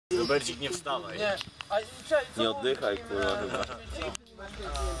Bercik, nie wstawaj. Nie oddychaj, kurwa, chyba.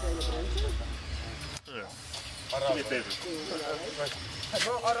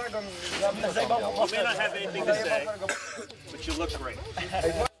 You may not have anything to say, but you look great.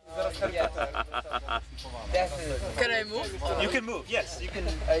 Can I move? You can move, yes. You can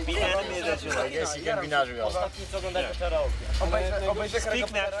be animated as you like. Yes, you can be natural.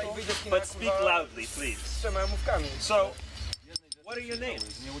 Speak natural, but speak loudly, please. So, what are your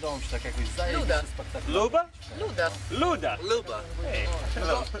names? Luda. Luba? Luda. Luda. Luba. Hey,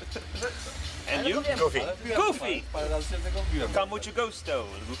 hello. And you? Goofy. Goofy. Kamuchu Gusto.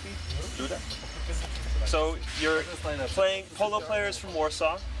 Goofy? Luda? So, you're playing polo players from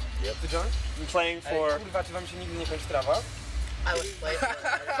Warsaw. Yep. And playing for... I was playing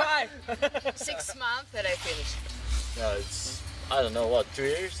for 6 months and I finished. Yeah, it's, I don't know, what, 2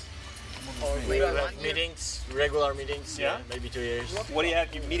 years? We have meetings, regular meetings, yeah, maybe 2 years. What do you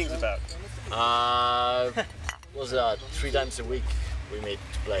have your meetings about? What's that? 3 times a week we meet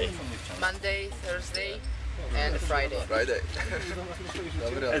to play. Monday, Thursday, and Friday.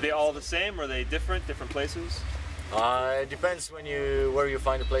 Are they all the same or are they different places? It depends where you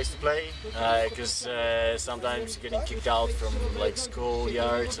find a place to play, because sometimes you're getting kicked out from like school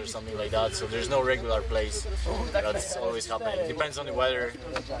yards or something like that. So there's no regular place. That's always happening. It depends on the weather.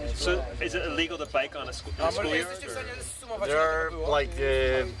 So is it illegal to bike on a school yard? Or? There are like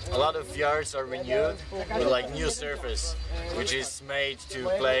a lot of yards are renewed with like new surface, which is made to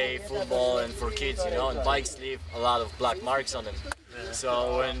play football and for kids, you know. And bikes leave a lot of black marks on them.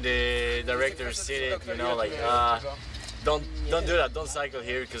 So when the directors see it, you know, like, don't do that, don't cycle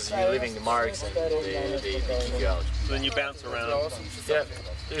here because you're leaving the marks and they kick you out. So then you bounce around. Yeah,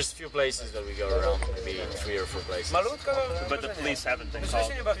 there's a few places that we go around, maybe 3 or 4 places. But the police haven't been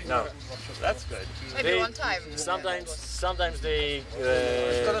called? No. That's good. Maybe one time. Sometimes they,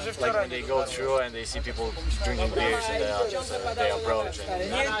 like when they go through and they see people drinking beers and they approach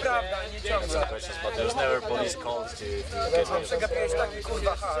and some questions, but there's never police calls to get rid of us.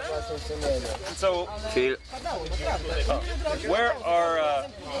 So, Phil.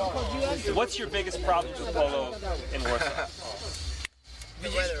 what's your biggest problems with polo in Warsaw?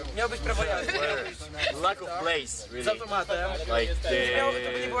 Lack of place, really. Like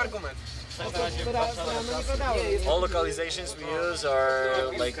all localizations we use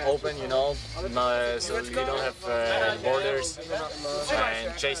are like open, you know, so you don't have borders,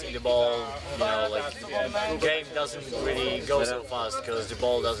 and chasing the ball, you know, like the game doesn't really go so fast because the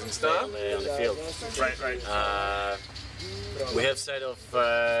ball doesn't stay on the field. Right. We have set of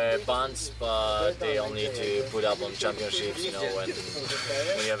bands, but they all need to put up on championships, you know, when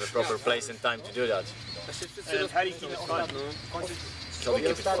you have a proper place and time to do that. And how do you keep it fun? Can we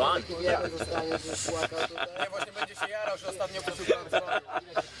keep it fun?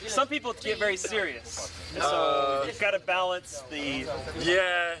 Some people get very serious, and so you've got to balance the...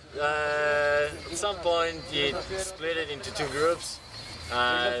 Yeah, at some point it split it into 2 groups.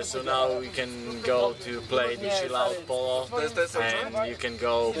 So now we can go to play the chill out polo, and you can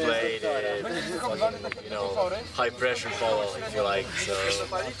go play the fucking, you know, high pressure polo if you like.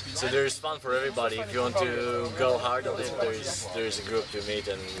 So there's fun for everybody. If you want to go hard on it, there's a group to meet,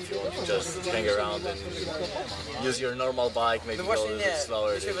 and if you want to just hang around and use your normal bike, maybe go a little bit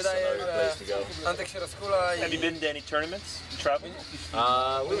slower, there's another place to go. Have you been to any tournaments? Travel?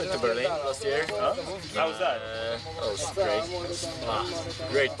 We went to Berlin last year. Huh? How was that? That was great.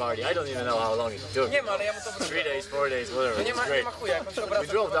 Great party. I don't even know how long it took. 3 days, 4 days, whatever. It was great. We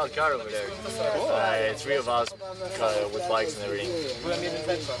drove that car over there. 3 of us with bikes and everything.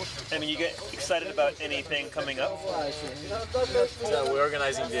 I mean, you get excited about anything coming up? So we're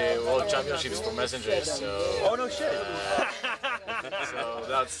organizing the World Championships for messengers. So, oh no shit! So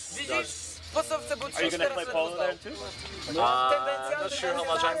that's. Are you going to play polo there too? I'm not sure how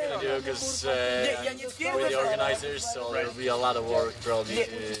much I'm going to do because with the organizers, so there will be a lot of work probably to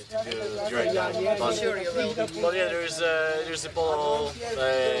do during that. But yeah, there's a polo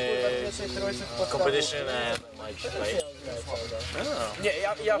competition and I play. Oh.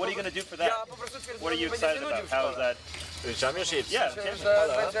 What are you going to do for that? What are you excited about? How is that? The championships? Yeah.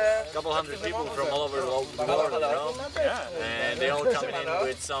 A couple hundred people from all over the world, you know? Yeah. And they all coming in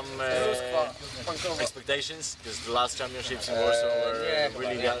with some expectations because the last championships in Warsaw were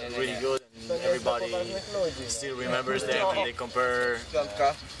really good. And everybody still remembers them and they compare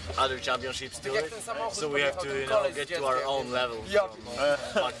other championships to it. So we have to, you know, get to our own level.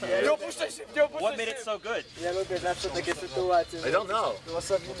 What made it so good? I don't know.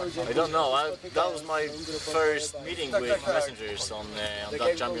 That was my first meeting with messengers on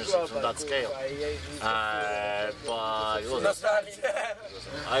that championships on that scale. But it was,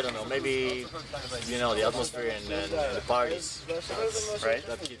 I don't know, maybe, you know, the atmosphere and the parties, Right?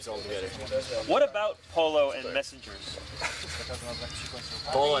 that keeps all together. What about polo and messengers?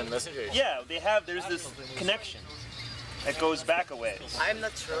 Polo and messengers? Yeah, there's this connection that goes back a ways. I'm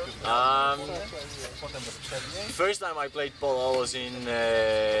not sure. First time I played polo was in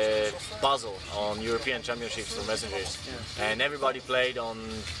Basel on European Championships for messengers, and everybody played on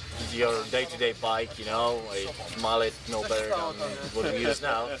your day-to-day bike, you know, a mallet no better than what we use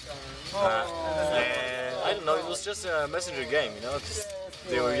now. And I don't know, it was just a messenger game, you know.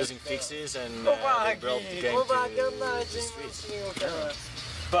 They were using fixes and they brought the game to the streets.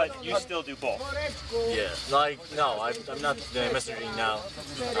 But you still do both. Yeah, like no, I'm not messaging now.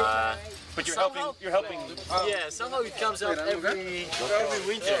 But you're Somehow- helping. Yeah, somehow it comes out every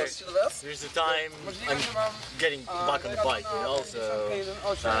winter. There's a time I'm getting back on the bike, you know, so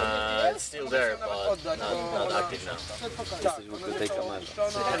it's still there, but not active now.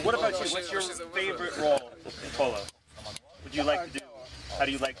 And what about you? What's your favorite role in polo? What do you like to do? How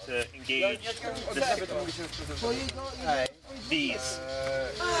do you like to engage these?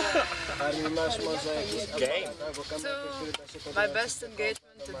 Game. So my best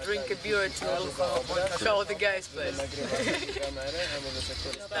engagement to drink a beer to show the guys play.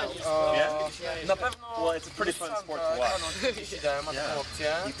 Yeah? Well, it's a pretty fun sport to watch. You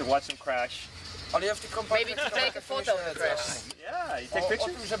have to watch them crash. Maybe to take a photo of the crash. Yeah, you take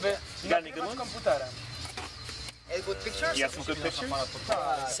pictures? You got any good ones? Good pictures? You have some good pictures?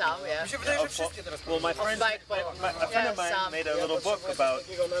 Some, yeah. Well, my friend, Bike polo. a friend of mine made a little book about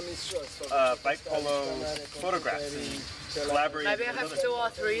bike polo photographs and collaborating Maybe I with have others. 2 or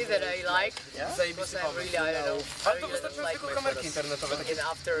 3 that I like. Yeah? Because I really, I don't know, I really don't like my photos. And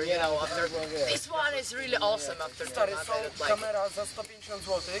after, you know, after, this one is really awesome after the month, I don't like it. Kamera za 150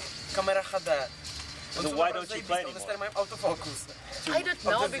 zł, kamera HD. So why don't you play anymore? Mają autofokus. I don't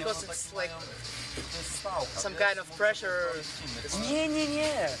know, because it's like some kind of pressure Nie.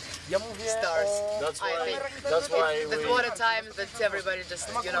 Ja mówię stars. o... That's I why. think That's why that we. what a time that everybody just,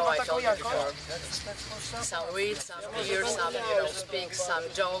 you know, I told you before. Some read, some hear, some, you know, speak, some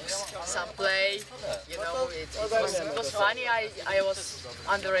jokes, some play. You know, it was funny. I was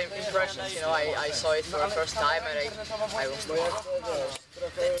under impressions. You know, I saw it for the first time and I was like, oh,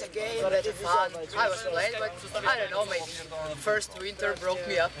 that's a game, that's fun. I was playing, but I don't know, maybe first winter broke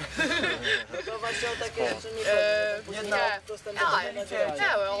me up.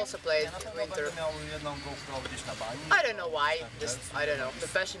 Yeah, we also played winter. I don't know why. Just, I don't know. The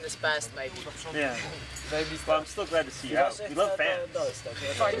passion is past, maybe. Yeah. Well, I'm still glad to see you out. We love fans.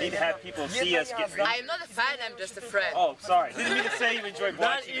 We need to have people see us get ready. I'm not a fan. I'm just a friend. Oh, sorry. Didn't mean to say you enjoyed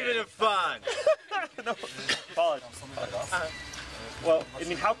Not watching even it. a fun. No, apologies. Well, I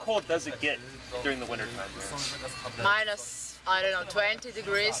mean, how cold does it get during the winter time? Minus, I don't know, 20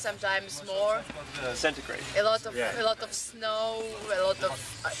 degrees, sometimes more. Centigrade. A lot of snow, a lot of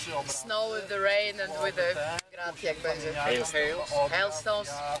snow with the rain and with the hailstones.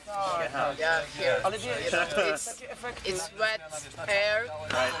 Yeah, here. You know, it's wet air.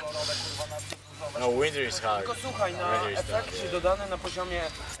 Right. No, winter is hard. Tylko słuchaj, na Winter is hard, efekcie yeah. dodane na poziomie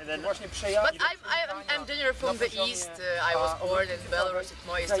właśnie przejazdu. But I'm generally from the east. I was born in Belarus, it's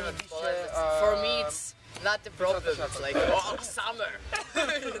more eastern of Poland. For me, it's not a problem. It's like, oh, summer,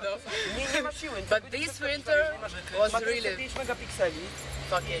 you know. Nie ma siły. But this winter was really 5 megapikseli.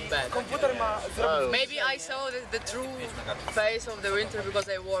 fucking bad. Komputer ma zrobić Maybe I saw the true face of the winter because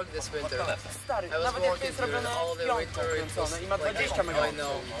I worked this winter. stary. I was Nawet jak to working jest during robione all the piątką winter. It was kręcone i ma like, 20 I megapikseli.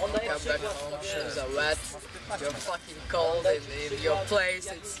 know, come back home, shoes are wet, you're fucking cold, and in your place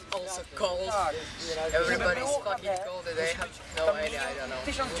it's also cold. Everybody's fucking cold and they have no idea, I don't know.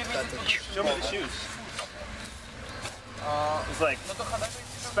 1900 Show me the shoes. It's like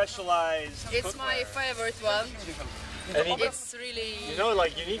specialized. It's my favorite one. And It's really... you know,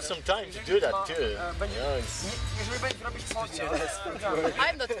 like you need some time to do that too. You know, it's, Jeżeli będziesz robić swoje,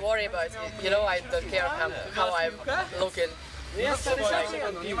 I'm not worried about it, you know, I don't care how I'm looking. Nie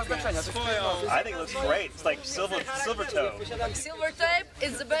ma znaczenia. I think it looks great. It's like silver toe. Silver tape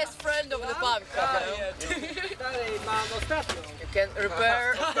is the best friend of the punk. You can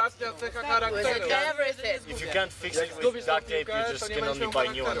repair Ostatnia cecha with charakteru. it everything. If you can't fix it with duct tape, you just can only buy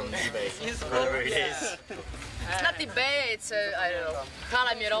new one on eBay. Whatever it is. It's not eBay, it's I don't know,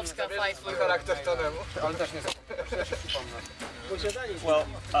 Hala Mierowska fight for Charakter tonemu. Ale też nie Well,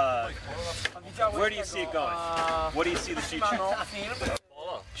 where do you see it going? What do you see the future?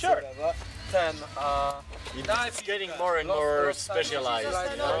 Sure. Ten, It's getting more and more specialized.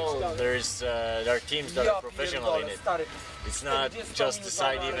 You know, there are teams that are professional in it. It's not just a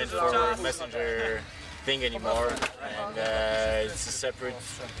side event for messenger thing anymore, and it's a separate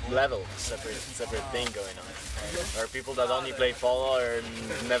level, separate thing going on. There are people that only play polo or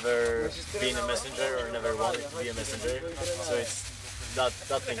never been a messenger or never wanted to be a messenger, so it's that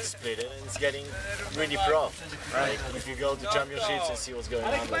thing's split and it's getting really pro. Like if you go to championships and see what's going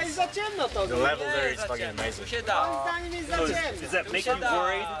on, the level there is fucking amazing. So does that make you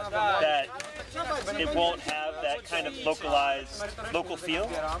worried that it won't have that kind of local feel?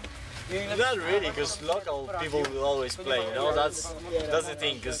 Not really, because local people will always play, you know, that's the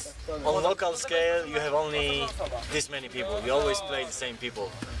thing, because on local scale you have only this many people, you always play the same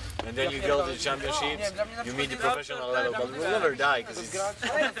people. And then you go to the championships, you meet the professional level, but we'll never die, because it's, you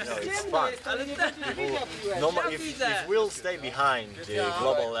know, it's fun. People, if we'll stay behind the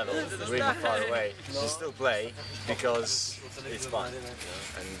global level, really far away, we'll still play, because it's fun.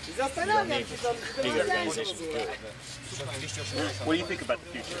 And you don't need big organizations to do it. What do you think about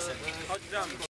the future?